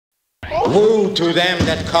Woe to them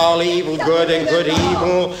that call evil good and good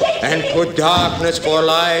evil, and put darkness for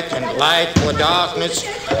light and light for darkness,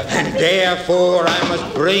 and therefore I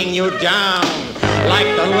must bring you down like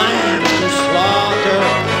the lamb to slaughter.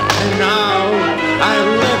 And now I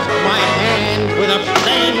lift my hand with a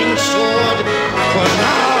flaming sword, for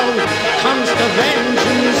now comes the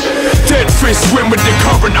vengeance. Dead fish swim with the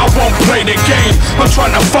current, I won't play the game. I'm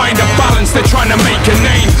trying to find a balance, they're trying to make a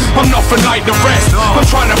name. I'm nothing like the rest, I'm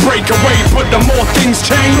trying to break away. But the more things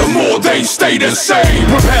change, the more they stay the same.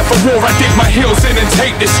 Prepare for war, I dig my heels in and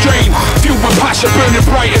take the strain. Fueled with passion, burning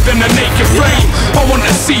brighter than a naked flame. I want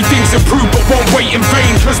to see things improve, but won't wait in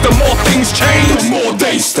vain. Cause the more things change, the more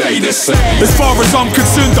they stay the same. As far as I'm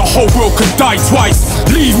concerned, the whole world could die twice.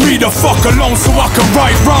 Leave me the fuck alone so I can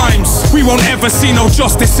write rhymes. We won't ever see no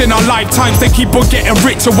justice in our lifetimes. They keep on getting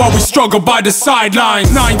richer while we struggle by the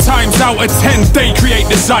sidelines. 9 times out of 10 they create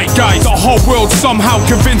the zeitgeist. The whole world somehow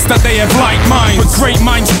convinced that they have like minds. But great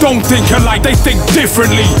minds don't think alike, they think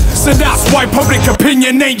differently. So that's why public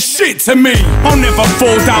opinion ain't shit to me. I'll never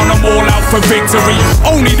fall down, I'm all out for victory.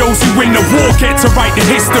 Only those who win the war get to write the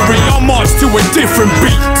history. I'll march to a different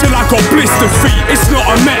beat till I got blister feet. It's not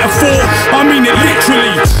a metaphor, I mean it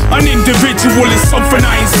literally. An individual is something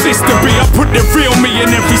I insist to be. I put the real me in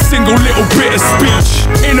every single little bit of speech.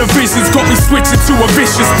 Inner vision's got me switching to a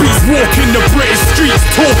vicious beast. Walking the British streets,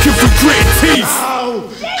 talking through gritted teeth. Now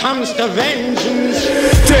comes the vengeance.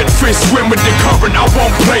 Dead fish swim with the current, I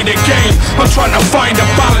won't play the game. I'm trying to find a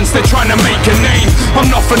balance, they're trying to make a name. I'm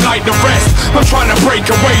nothing like the rest, I'm trying to break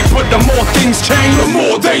away. But the more things change, the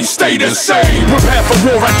more they stay the same. Prepare for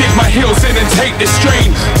war, I dig my heels in and take the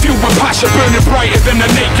strain. Fueled with passion, burning brighter than a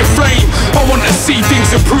naked flame. I want to see things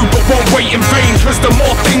improve, but won't wait in vain. Cause the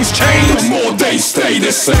more things change, the more they stay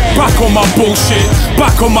the same. Back on my bullshit,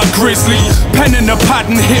 back on my grizzly. Pen and a pad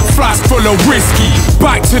and hit flask full of whiskey.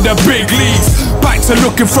 Back to the big leagues, back to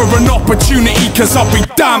looking for an opportunity. Cause I'll be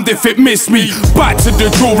damned if it missed me. Back to the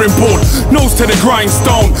drawing board, nose to the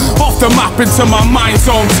grindstone. Off the map into my mind's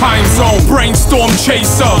own time zone. Brainstorm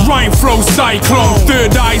chaser, rhyme flow cyclone.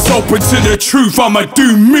 Third eyes open to the truth, I'ma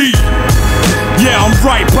do me. Yeah, I'm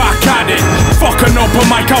right back at it. Fuck an open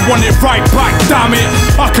mic, I want it right back, damn it.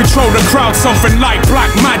 I control the crowd, something like black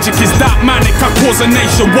magic. Is that manic? I cause a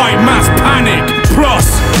nationwide mass panic.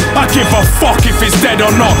 Plus, I give a fuck if it's dead or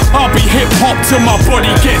not. I'll be hip-hop till my body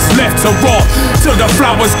gets left to rot. Till the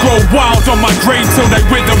flowers grow wild on my grave, till they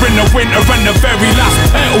wither in the winter and the very last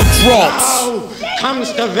petal drops. Now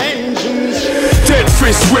comes the vengeance. Dead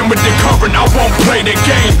fish swim with the current, I won't play the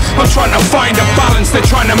game. I'm trying to find a balance, they're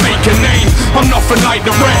trying to make a name. I'm nothing like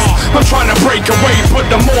the rest, I'm trying to break away. But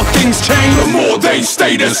the more things change, the more they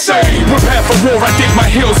stay the same. Prepare for war, I dig my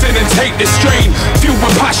heels in and take the strain. Fueled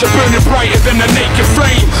with passion, burning brighter than a naked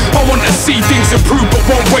flame. I want to see things improve, but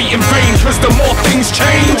won't wait in vain. Cause the more things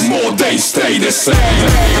change, the more they stay the same.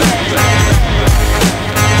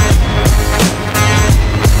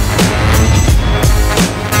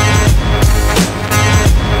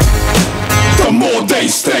 The more they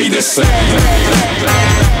stay the same.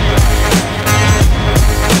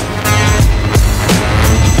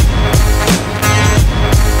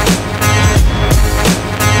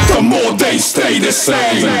 The more they stay the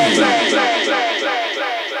same.